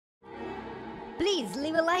Please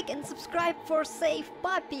leave a like and subscribe for Safe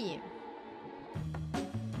Puppy.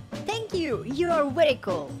 Thank you, you are very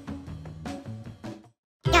cool.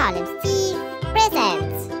 Golem Steve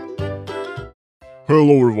presents.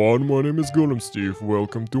 Hello everyone, my name is Golem Steve,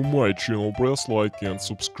 welcome to my channel, press like and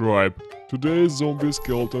subscribe. Today zombie,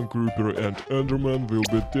 skeleton, creeper and enderman will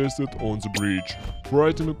be tested on the bridge.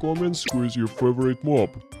 Write in the comments who is your favorite mob.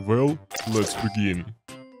 Well, let's begin.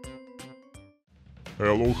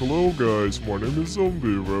 Hello guys, my name is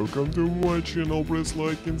Zombie, welcome to my channel, press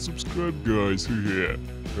like and subscribe guys, yeah.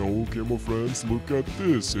 Okay my friends, look at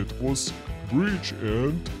this, it was bridge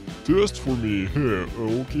and test for me,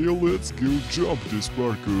 okay, let's go jump this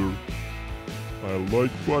parkour. I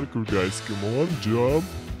like parkour guys, come on, jump,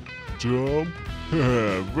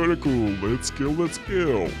 very cool, let's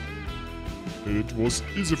go. It was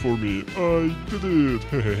easy for me, I did it,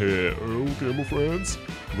 okay my friends,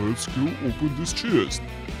 let's go open this chest.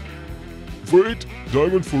 Wait,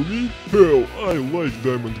 diamond for me? Hell, I like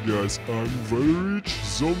diamond guys, I'm very rich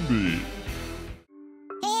zombie.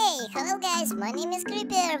 Hey, hello guys, my name is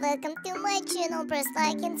Creeper, welcome to my channel, press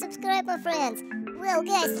like and subscribe my friends. Well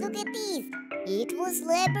guys, look at this, it was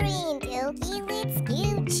labyrinth, okay, let's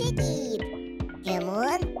go check it. Come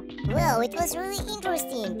on, wow, it was really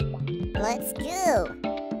interesting, let's go.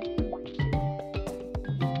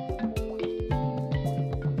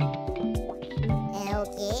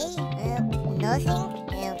 Nothing?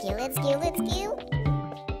 Okay, let's go.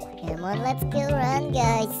 Come on, let's go run,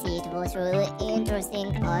 guys. It was really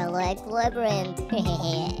interesting. I like labyrinth.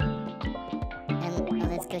 And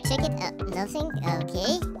let's go check it out. Nothing?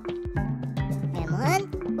 Okay. Come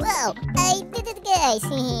on. Wow, I did it, guys.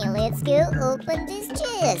 Let's go open this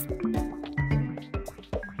chest.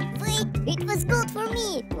 Wait, it was gold for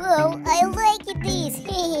me. Wow, I like it this.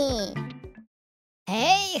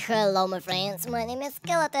 Hey, hello my friends, my name is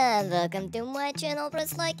Skeleton, welcome to my channel,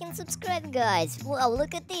 press like and subscribe guys. Wow,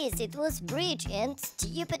 look at this, it was bridge and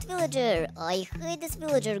stupid villager. I hate this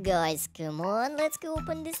villager guys, come on, let's go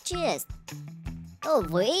open this chest. Oh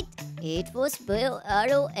wait, it was bow,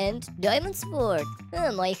 arrow and diamond sword.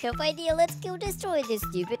 I have idea, let's go destroy these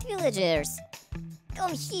stupid villagers.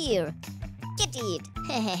 Come here, get it.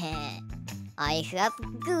 I have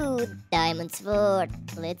good diamond sword.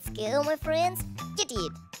 Let's go my friends. Get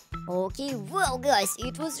it! Okay, wow guys,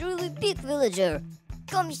 it was really big villager.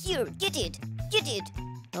 Come here, get it!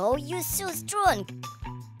 Oh, you're so strong!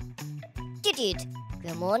 Get it!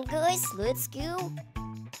 Come on guys, let's go.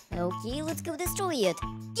 Okay, let's go destroy it.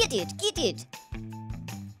 Get it!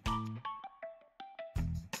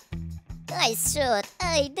 Nice shot,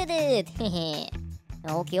 I did it!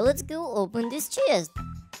 Okay, let's go open this chest.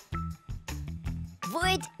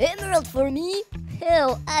 Wait, emerald for me?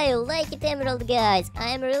 Oh, I like it emerald guys,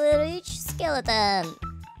 I'm a really rich skeleton.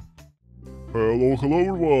 Hello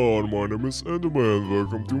everyone, my name is Enderman,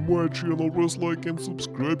 welcome to my channel, press like and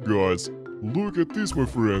subscribe guys. Look at this my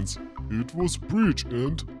friends, it was bridge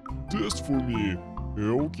and test for me.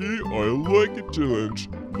 Okay, I like it challenge,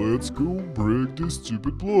 let's go break these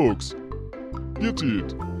stupid blocks. Get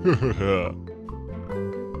it?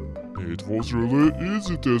 It was really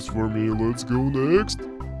easy test for me, let's go next.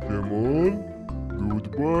 Come on.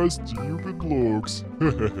 Goodbye, stupid blocks.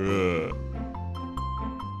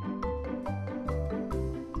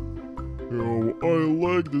 Oh, I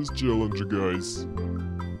like this challenge, guys.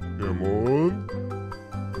 Come on.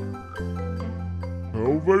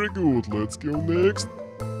 Oh, very good. Let's go next.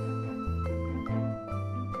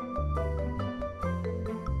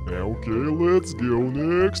 Okay, let's go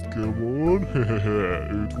next. Come on.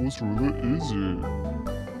 It was really easy.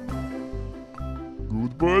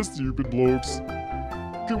 Goodbye, stupid blocks.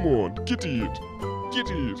 Come on, get it!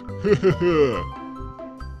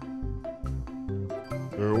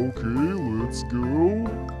 Okay, let's go.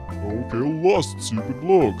 Okay, last stupid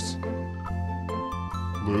blocks.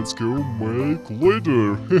 Let's go make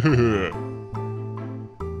later.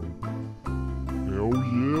 Oh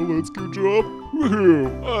yeah, let's go jump.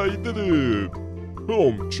 Woohoo, I did it.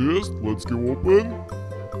 Home chest, let's go open.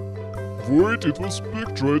 Wait, it was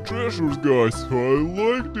spectral treasures, guys. I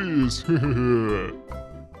like this.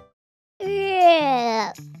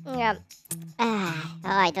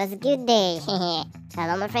 Oh, it was a good day.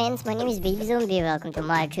 Hello my friends, my name is Baby Zombie, welcome to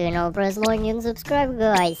my channel, press like and subscribe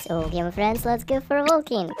guys. Okay my friends, let's go for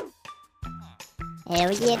walking. Oh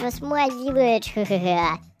yeah, it was my village.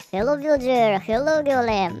 Hello villager, hello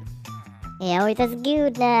golem. Yeah, it was a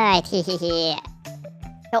good night.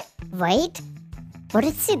 Oh, wait, what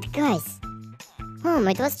is it guys?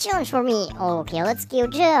 It was challenge for me. Okay, let's go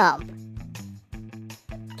jump.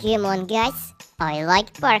 Come on guys, I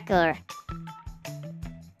like parkour.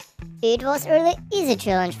 it was a really easy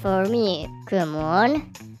challenge for me. Come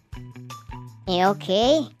on.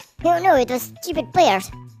 Okay. Oh no, it was stupid players.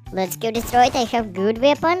 Let's go destroy it. I have good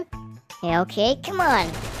weapon. Okay, come on.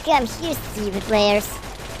 Come here, stupid players.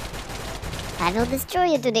 I will destroy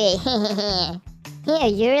you today. Yeah,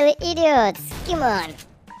 you're really idiots. Come on.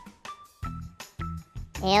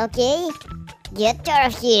 Okay. Get out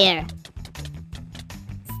of here.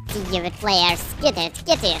 Stupid players. Get it,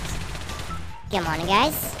 get it. Come on,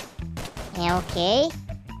 guys. Okay.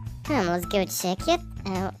 Let's go check it.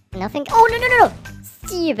 Nothing. Oh, no, no, no, no.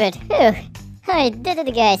 Stupid. Whew. I did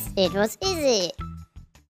it, guys. It was easy.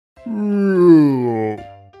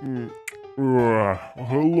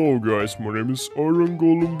 Hello guys, my name is Iron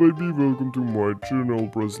Golem Baby, welcome to my channel,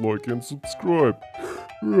 press like and subscribe.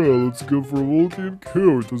 Let's go for a walk in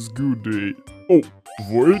cow, it was good day. Oh,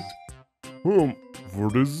 wait.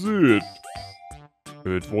 What is it?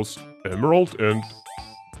 It was emerald and...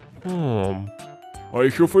 I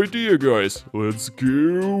have idea guys, let's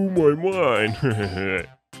go my mine.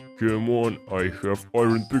 Come on, I have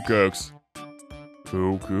iron pickaxe.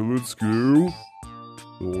 Okay, let's go.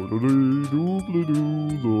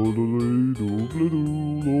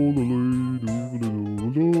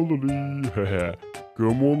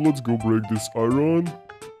 Come on, let's go break this iron.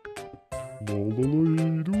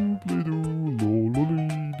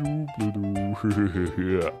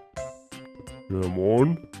 Come on.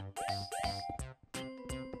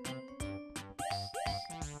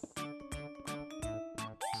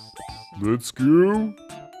 Let's go.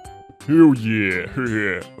 Hell yeah!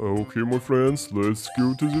 Okay, my friends, let's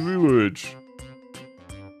go to the village.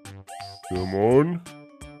 Come on.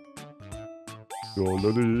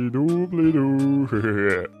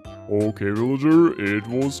 Okay, villager, it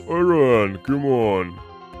was iron. Come on.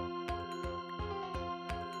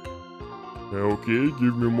 Okay,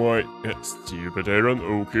 give me my stupid iron.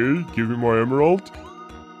 Okay, give me my emerald.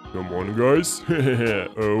 Come on, guys.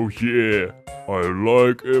 Oh yeah, I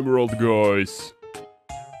like emerald, guys.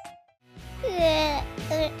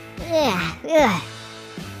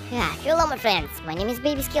 Hello my friends, my name is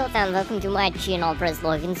Baby Skeleton, welcome to my channel, press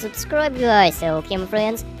like and subscribe guys. Okay my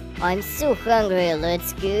friends, I'm so hungry,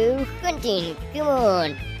 let's go hunting, come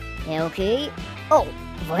on. Okay, oh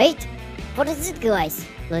wait, what is it guys?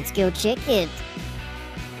 Let's go check it.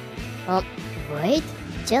 Wait,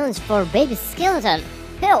 challenge for Baby Skeleton.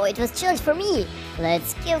 Oh, it was challenge for me.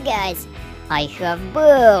 Let's go guys. I have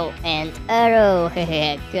bow and arrow.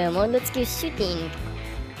 Come on, let's go shooting.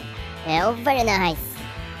 Oh, very nice.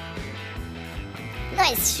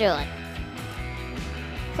 Nice shot.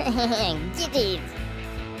 Get it.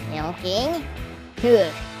 Okay.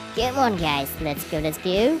 Come on, guys. Let's go, let's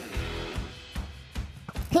go.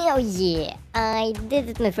 Oh yeah, I did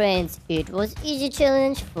it, my friends. It was easy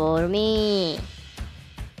challenge for me.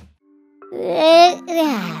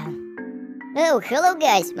 Oh, hello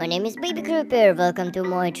guys, my name is Baby Creeper, welcome to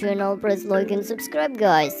my channel, press like and subscribe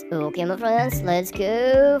guys. Okay my friends, let's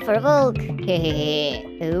go for a walk.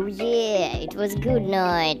 Oh yeah, it was good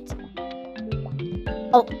night.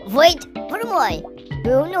 Oh, wait, where am I?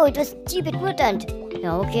 Oh no, it was stupid mutant.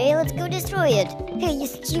 Okay, let's go destroy it. Hey, you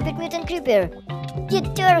stupid mutant creeper.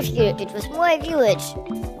 Get out of here, it was my village.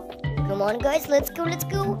 Come on guys, let's go, let's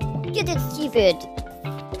go. Get it, stupid.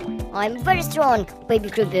 I'm very strong, Baby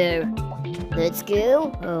Creeper. Let's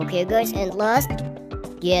go. Okay, guys, and last,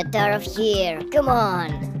 get out of here. Come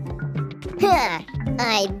on. Ha!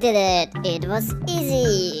 I did it. It was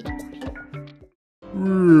easy.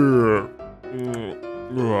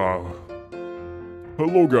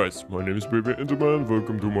 Hello, guys. My name is Baby Enderman.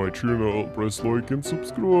 Welcome to my channel. Press like and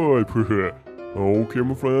subscribe. Okay,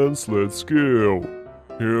 my friends, let's go.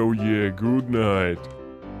 Hell yeah, good night.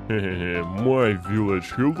 My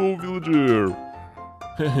village. Hello, villager.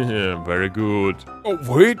 Very good. Oh,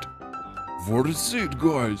 wait! What is it,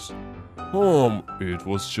 guys? It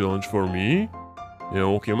was challenge for me? Yeah,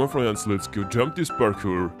 okay, my friends, let's go jump this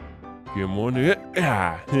parkour. Come on,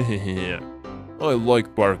 yeah. I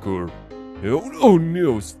like parkour. Oh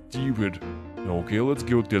no, stupid. Okay, let's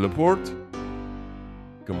go teleport.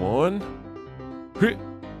 Come on.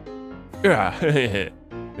 Yeah.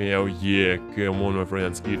 Oh yeah, come on, my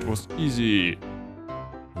friends, it was easy.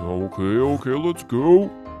 Okay, let's go.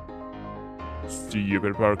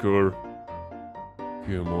 Stupid parkour.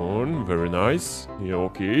 Come on, very nice. Yeah,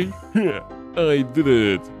 okay. I did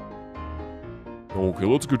it. Okay,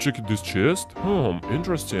 let's go check this chest.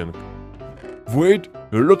 Interesting. Wait,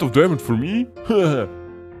 a lot of diamond for me?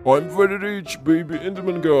 I'm very rich, Baby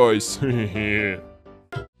Enderman, guys.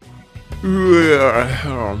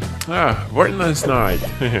 Very nice night.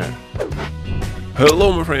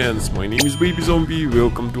 Hello my friends, my name is Baby Zombie,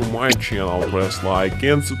 welcome to my channel, press like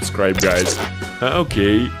and subscribe guys.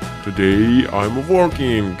 Okay, today I'm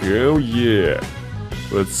working, oh yeah.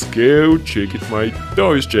 Let's go check it my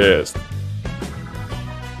toys chest.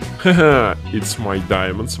 Haha, it's my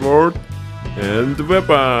diamond sword and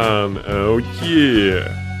weapon, oh yeah.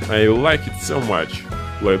 I like it so much.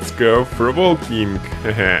 Let's go for walking,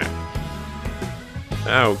 haha.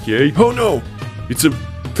 Okay, oh no, it's a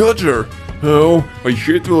villager. Oh, I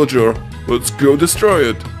hate villager. Let's go destroy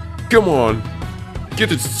it. Come on.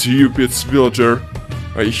 Get it, stupid villager.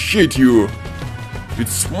 I hate you.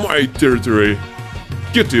 It's my territory.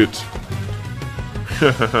 Get it.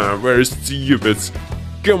 Hahaha, very stupid.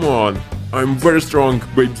 Come on. I'm very strong,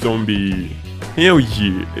 baby zombie. Hell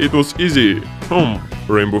yeah, it was easy.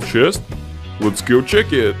 Rainbow chest. Let's go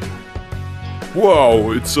check it.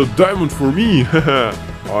 Wow, it's a diamond for me. Haha,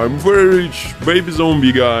 I'm very rich, baby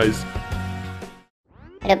zombie guys.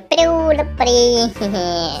 Oh,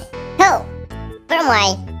 for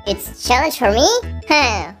my, it's challenge for me?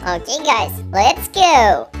 Okay guys, let's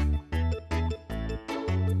go.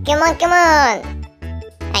 Come on, come on.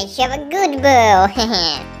 I have a good bow.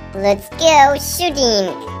 Let's go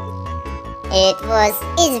shooting. It was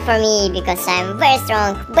easy for me because I'm very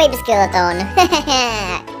strong, baby skeleton.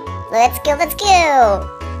 Let's go, let's go.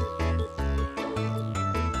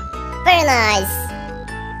 Very nice.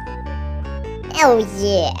 Oh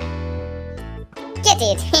yeah. Get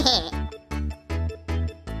it.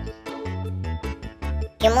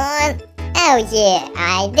 Come on. Oh yeah,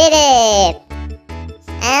 I did it.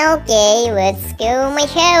 Okay, let's go my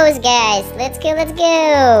house guys. Let's go, let's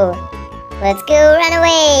go. Let's go, run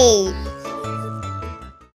away.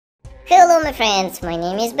 Hello my friends, my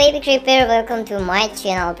name is Baby Creeper. Welcome to my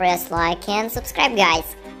channel. Press like and subscribe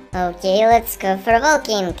guys. Okay, let's go for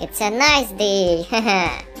walking. It's a nice day.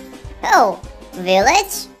 Oh,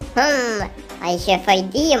 village? I have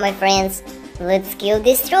idea my friends. Let's go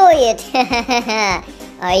destroy it.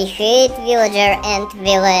 I hate villager and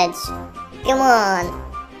village. Come on.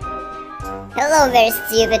 Hello very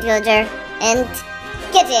stupid villager. And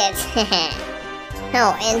get it.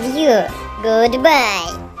 Oh, and you.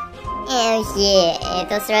 Goodbye. Oh yeah, it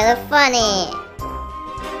was really funny.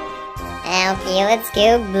 Okay, let's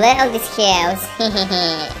go blow this house.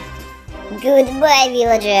 Goodbye,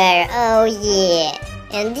 villager. Oh yeah.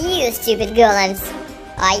 And you, stupid golems.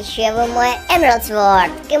 I have my emerald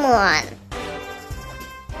sword. Come on.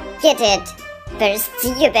 Get it. Very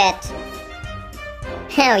stupid.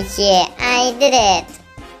 Oh yeah, I did it.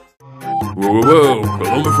 Whoa,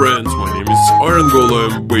 hello my friends, my name is Iron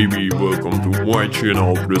Golem, baby, welcome to my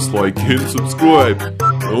channel, press like and subscribe.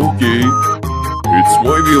 Okay, it's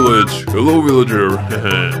my village, hello villager.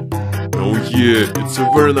 Oh yeah, it's a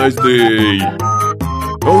very nice day.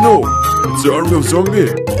 Oh no, it's the army of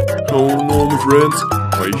zombies. Oh no my friends,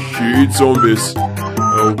 I hate zombies.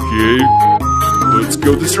 Okay, let's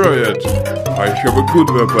go destroy it. I have a good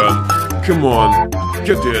weapon, come on,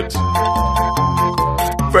 get it.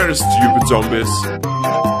 Very stupid zombies.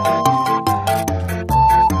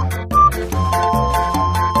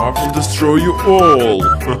 I will destroy you all.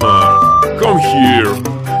 Come here.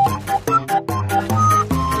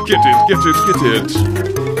 Get it, get it, get it.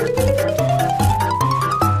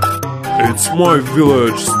 It's my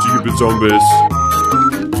village, stupid zombies.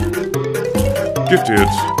 Get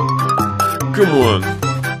it. Come on.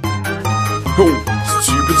 Oh,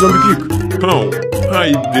 stupid zombie kick. Oh,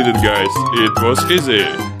 I did it guys. It was easy.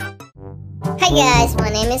 Hi guys, my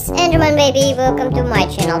name is Enderman baby. Welcome to my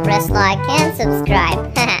channel. Press like and subscribe.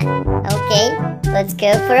 Okay, let's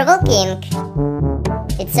go for a walking.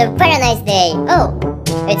 It's a very nice day. Oh,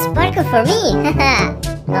 it's parkour for me.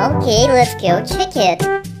 Okay, let's go check it.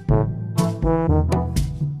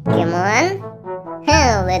 Come on.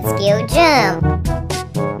 Let's go jump.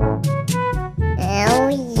 Oh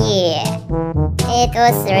yeah. It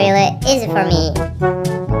was really easy for me.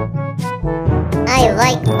 I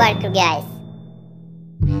like parkour guys.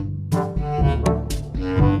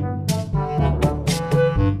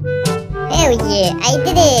 Oh yeah, I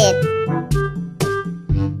did it!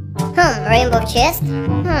 Rainbow chest?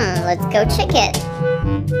 Let's go check it.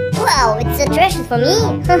 Wow, it's a treasure for me!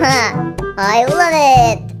 I love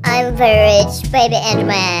it! I'm very rich, baby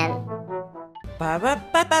Enderman.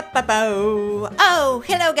 Oh,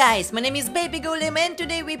 hello guys, my name is Baby Golem and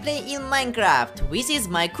today we play in Minecraft. This is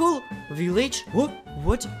my cool village. What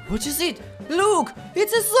is it? Look,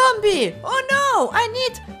 it's a zombie! Oh no, I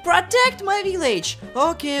need protect my village.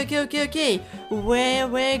 Okay.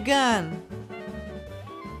 Where gone?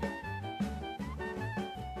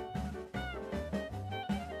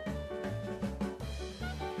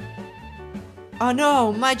 Oh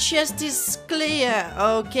no, my chest is clear.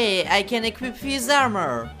 Okay, I can equip his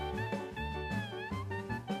armor.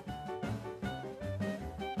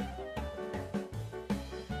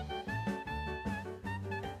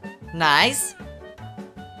 Nice.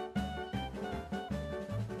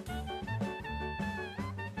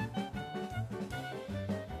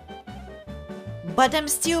 But I'm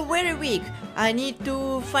still very weak. I need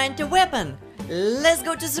to find a weapon. Let's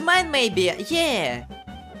go to the mine maybe. Yeah.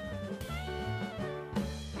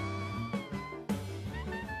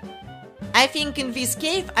 I think in this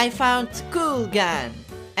cave I found cool gun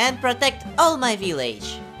and protect all my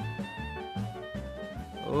village.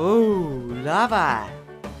 Oh, lava.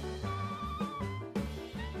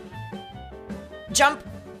 Jump.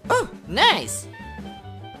 Oh, nice.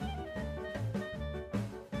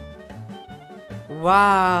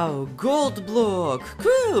 Wow, gold block.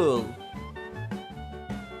 Cool.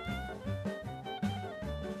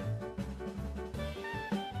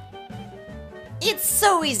 It's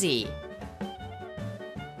so easy.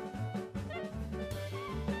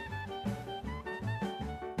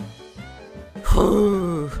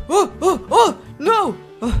 Oh, no!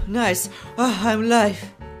 Oh, nice. I'm alive.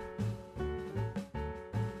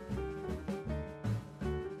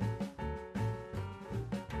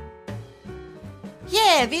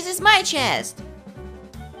 Yeah, this is my chest.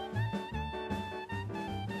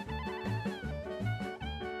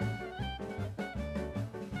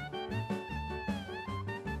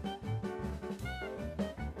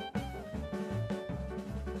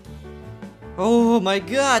 Oh my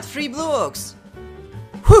god, 3 blocks.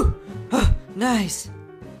 Whew! Oh, nice.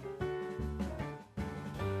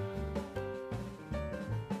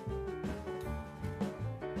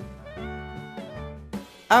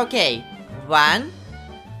 Okay, 1,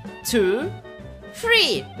 2,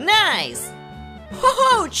 3. Nice.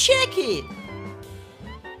 Ho, check it.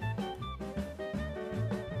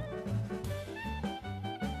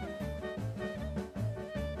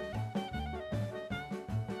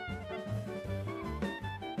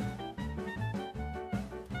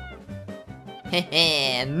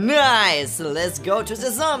 Hehe, nice! Let's go to the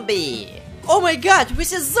zombie! Oh my god,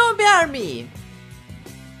 this is zombie army!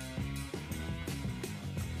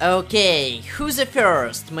 Okay, who's the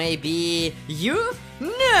first? Maybe you?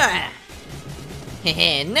 Nah!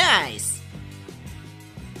 Hehe, nice!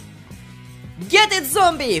 Get it,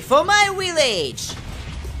 zombie, for my village!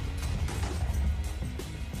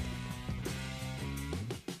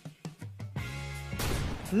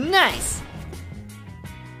 Nice!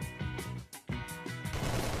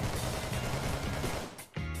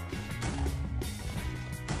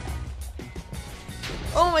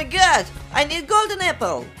 Oh my god! I need golden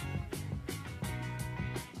apple!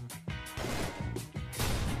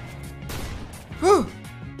 Whew.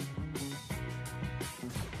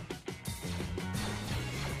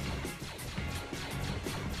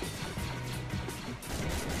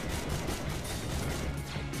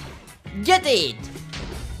 Get it!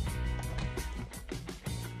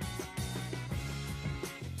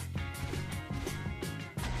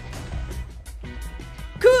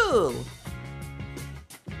 Cool!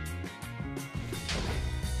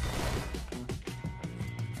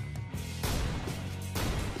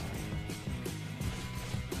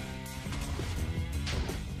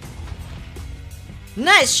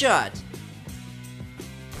 Nice shot!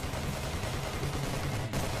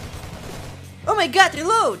 Oh my god,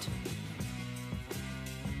 reload!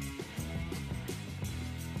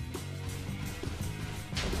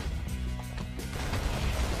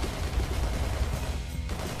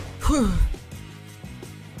 Whew.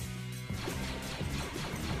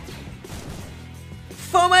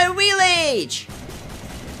 For my village!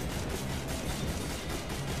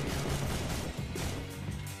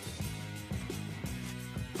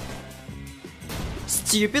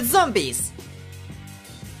 Stupid zombies!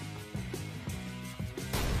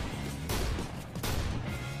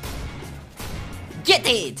 Get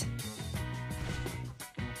it!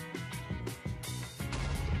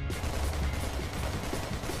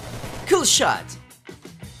 Cool shot!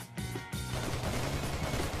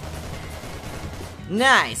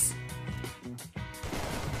 Nice!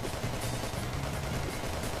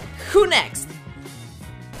 Who next?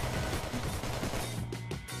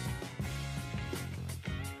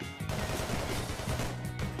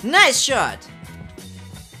 Nice shot!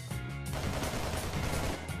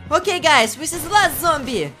 Okay guys, this is the last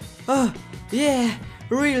zombie! Oh, yeah,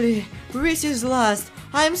 really, this is last.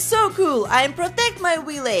 I'm so cool, I protect my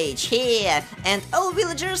village, here, and all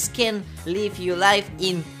villagers can live your life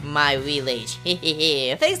in my village.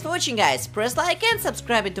 Thanks for watching guys, press like and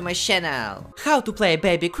subscribe to my channel. How to play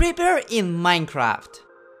baby creeper in Minecraft.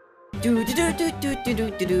 What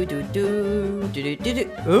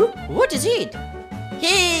is it?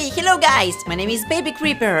 Hey, hello guys, my name is Baby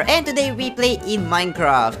Creeper and today we play in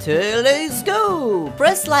Minecraft. Let's go!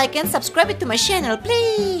 Press like and subscribe to my channel,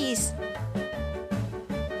 please!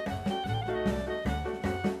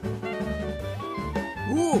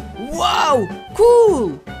 Ooh, wow!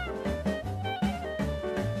 Cool!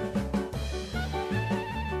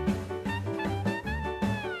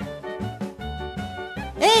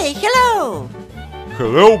 Hey, hello!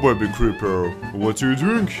 Hello, Baby Creeper. What are you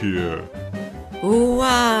doing here?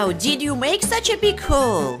 Wow, did you make such a big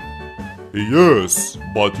hole? Yes,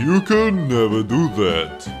 but you can never do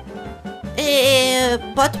that.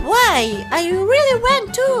 But why? I really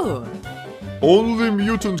want to. Only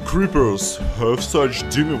mutant creepers have such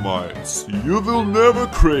dynamites. You will never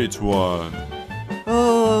create one.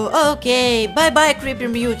 Oh, okay. Bye-bye, creeper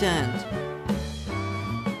mutant.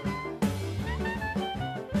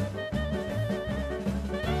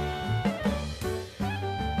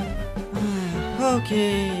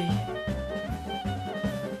 Okay.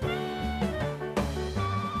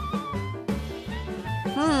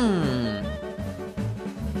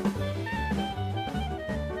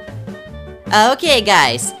 Okay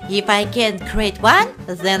guys, if I can create one,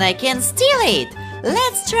 then I can steal it.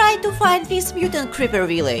 Let's try to find this mutant creeper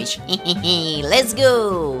village. Let's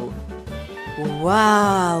go.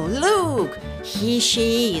 Wow, look, here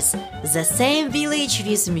she is. The same village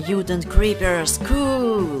with mutant creepers.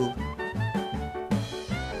 Cool.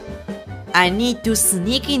 I need to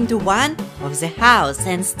sneak into one of the house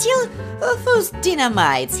and steal those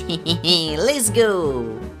dynamites. Let's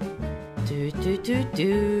go.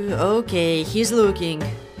 Okay, he's looking.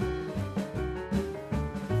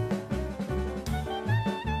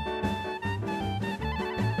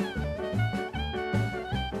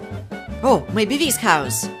 Oh, maybe this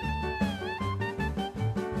house.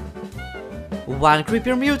 One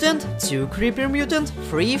creeper mutant, two creeper mutant,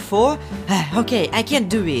 3, 4. Okay, I can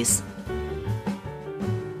do this.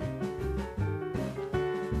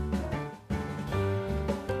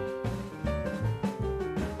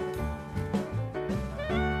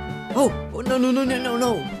 Oh, no.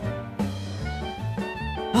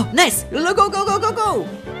 Oh, nice. Go.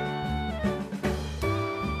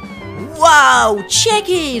 Wow, check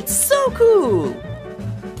it. So cool.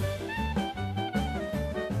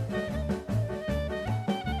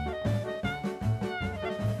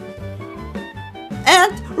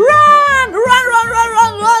 And run.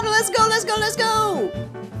 Let's go.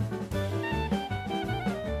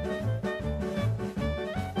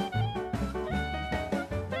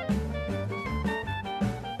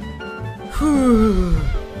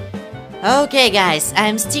 Okay guys,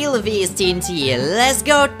 I'm still with TNT. Let's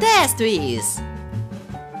go test this.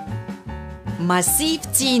 Massive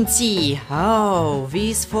TNT. Oh,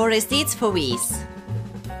 this forest is for this.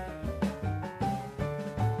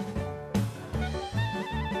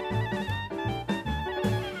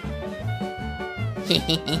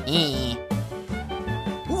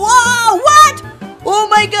 Wow, what? Oh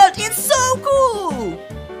my god, it's so cool.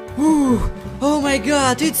 Oh my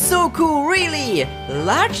god, it's so cool, really!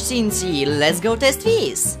 Large TNT, let's go test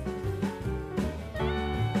this!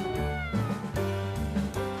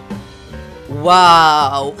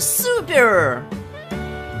 Wow, super!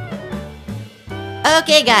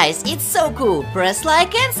 Okay guys, it's so cool, press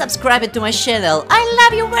like and subscribe to my channel, I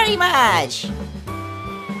love you very much!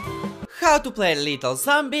 How to play Little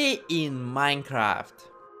Zombie in Minecraft.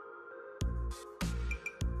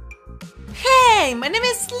 Hey, my name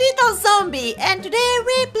is Little Zombie and today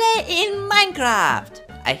we play in Minecraft.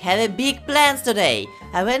 I have a big plans today.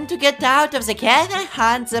 I want to get out of the cave and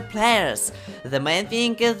hunt the players. The main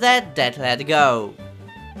thing is that let's go.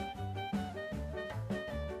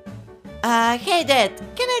 Hey Dad,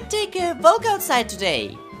 can I take a walk outside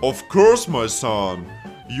today? Of course, my son.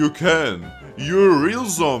 You can. You're a real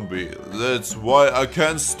zombie. That's why I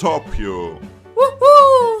can't stop you.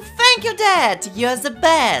 Woohoo! Thank you, Dad. You're the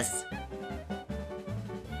best.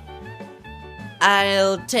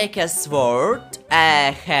 I'll take a sword,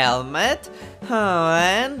 a helmet,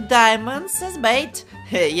 and diamonds as bait.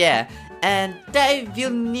 Yeah, and I will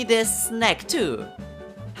need a snack too.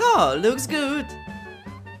 Oh, looks good.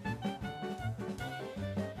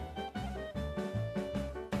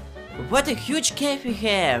 What a huge cave we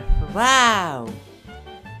have. Wow.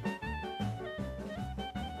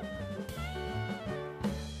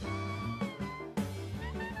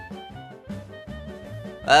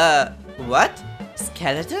 What?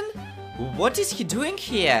 Skeleton? What is he doing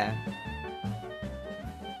here?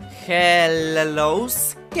 Hello,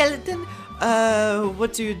 skeleton?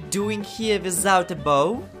 What are you doing here without a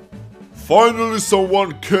bow? Finally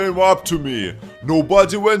someone came up to me.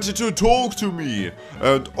 Nobody wanted to talk to me.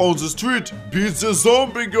 And on the street beat the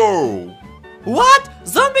zombie girl. What?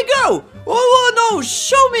 Zombie girl? Oh no,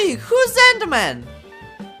 show me, who's Enderman?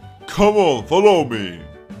 Come on, follow me.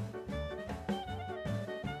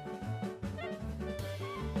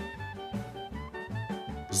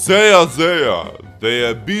 They are there. They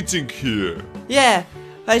are beating here. Yeah,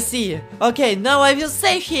 I see. Okay, now I will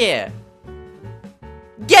save here.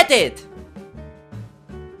 Get it!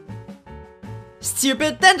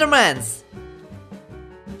 Stupid Endermans!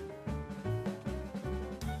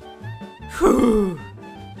 Whew.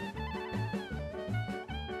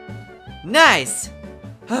 Nice!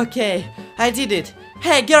 Okay, I did it.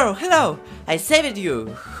 Hey girl, hello! I saved you.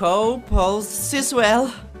 Hope all is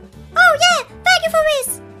well. Oh yeah, thank you for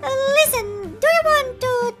this. Listen, do you want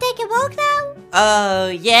to take a walk now?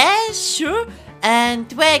 Yeah, sure.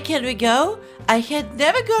 And where can we go? I had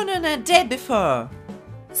never gone on a date before.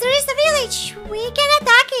 There is a village. We can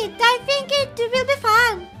attack it. I think it will be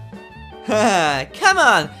fun. Come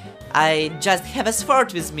on! I just have a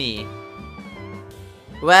sword with me.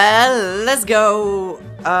 Well, let's go.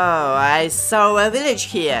 Oh, I saw a village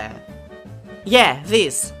here. Yeah,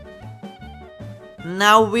 this.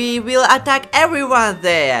 Now we will attack everyone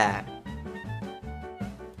there.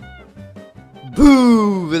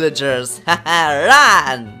 Boo, villagers! Haha,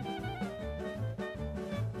 run!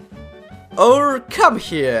 Or come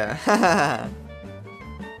here! Haha.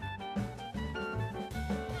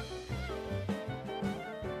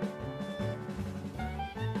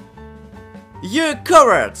 You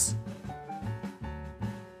cowards!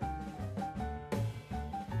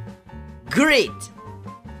 Great!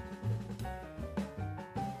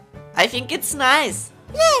 I think it's nice.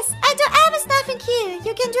 Yes, I do almost nothing here.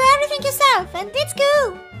 You can do everything yourself, and it's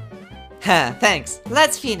cool. Ha, thanks.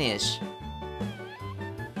 Let's finish.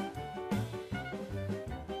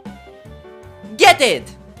 Get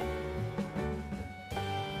it!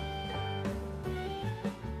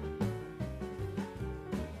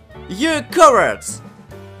 You cowards!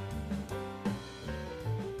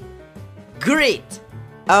 Great!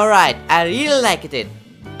 Alright, I really liked it,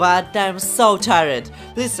 but I'm so tired.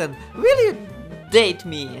 Listen, will you date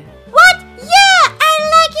me? What? Yeah, I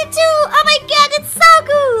like it too. Oh my god, it's so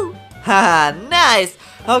cool. Haha, nice!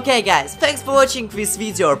 Okay guys, thanks for watching this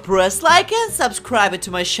video. Press like and subscribe to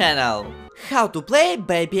my channel. How to play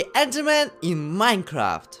Baby Enderman in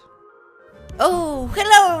Minecraft. Oh,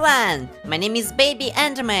 hello everyone! My name is Baby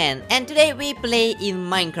Enderman and today we play in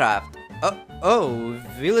Minecraft. Oh,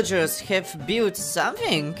 villagers have built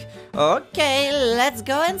something. Okay, let's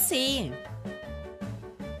go and see.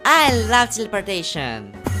 I love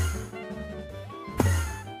teleportation.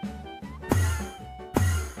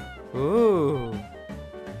 Ooh.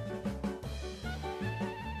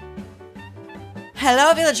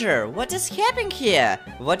 Hello villager, what is happening here?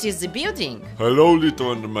 What is the building? Hello,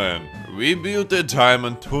 little Enderman. We built a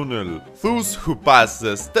diamond tunnel. Those who pass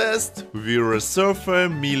this test will receive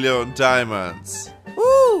 1,000,000 diamonds.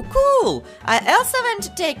 Ooh, cool! I also want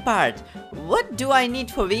to take part. What do I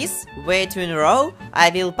need for this? Wait in a row.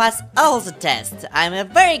 I will pass all the tests. I'm a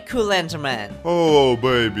very cool Enderman. Oh,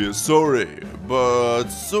 baby, sorry. But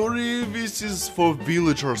sorry, this is for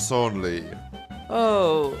villagers only.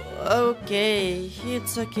 Oh, okay.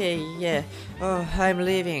 It's okay, yeah. Oh, I'm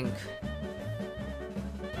leaving.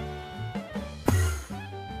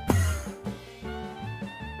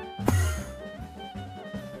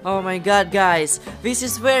 Oh my god guys, this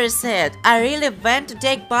is very sad. I really want to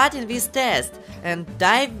take part in this test, and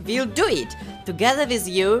I will do it. Together with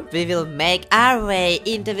you, we will make our way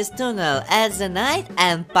into this tunnel at the night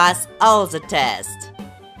and pass all the tests.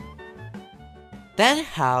 10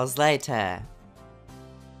 hours later.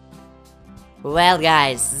 Well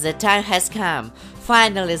guys, the time has come.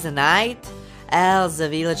 Finally the night. All the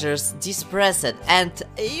villagers dispersed and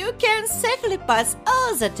you can safely pass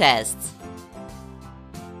all the tests.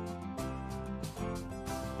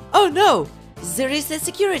 Oh no! There is a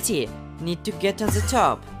security! Need to get on the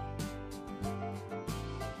top.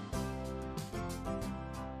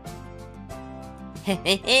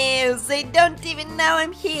 Hehehe, they don't even know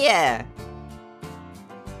I'm here!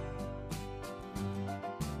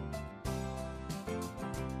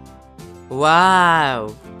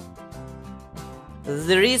 Wow!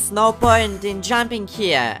 There is no point in jumping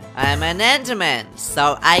here. I'm an Enderman,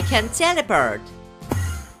 so I can teleport.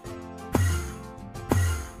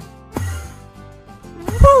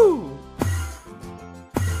 Woo!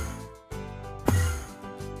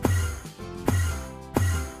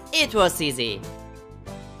 It was easy.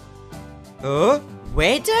 Oh,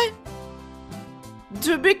 waiter?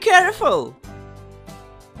 Do be careful!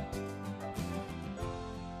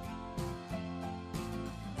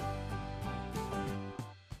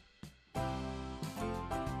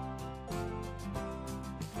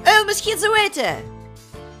 almost hit the waiter!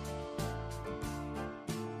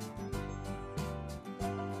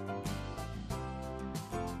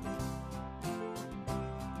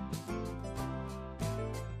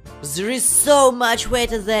 There is so much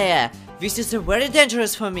water there! This is very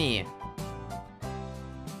dangerous for me!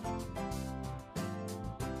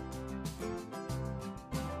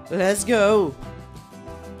 Let's go!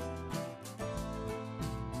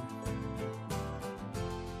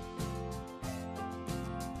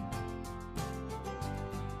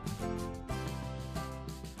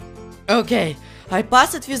 Okay, I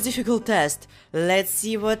passed this difficult test. Let's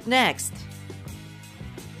see what next.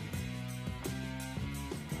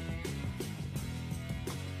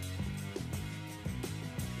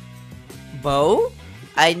 Bow?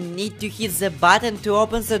 I need to hit the button to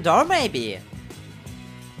open the door, maybe?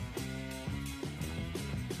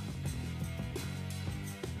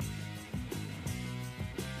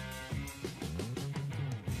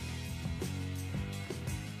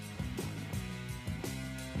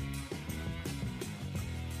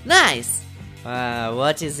 Nice!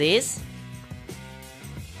 What is this?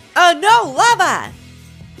 Oh no, lava!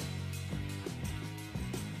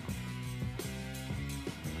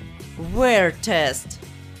 Where test?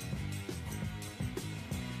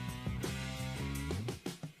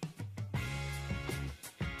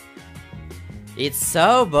 It's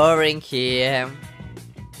so boring here.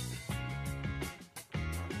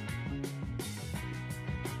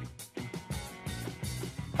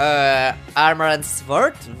 Armor and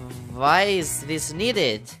sword? Why is this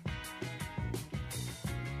needed?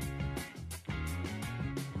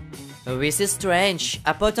 This is strange.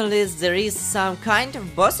 Apparently there is some kind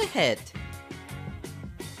of boss ahead.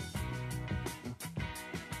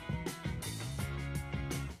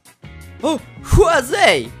 Oh, who are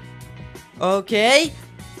they? Okay,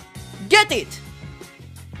 get it!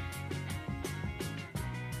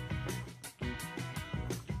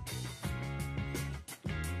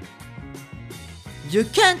 You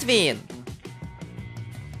can't win!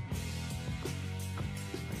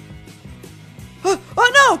 Oh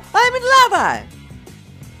no! I'm in lava!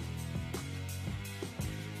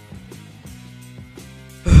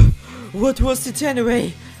 What was it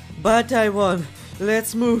anyway? But I won.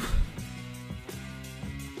 Let's move.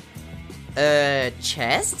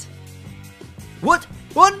 Chest? What?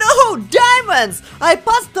 Oh no! Diamonds! I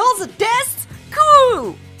passed all the tests?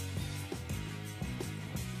 Cool!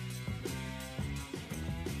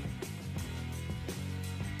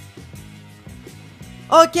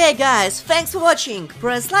 Okay guys, thanks for watching,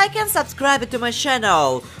 press like and subscribe to my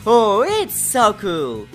channel. Oh, it's so cool.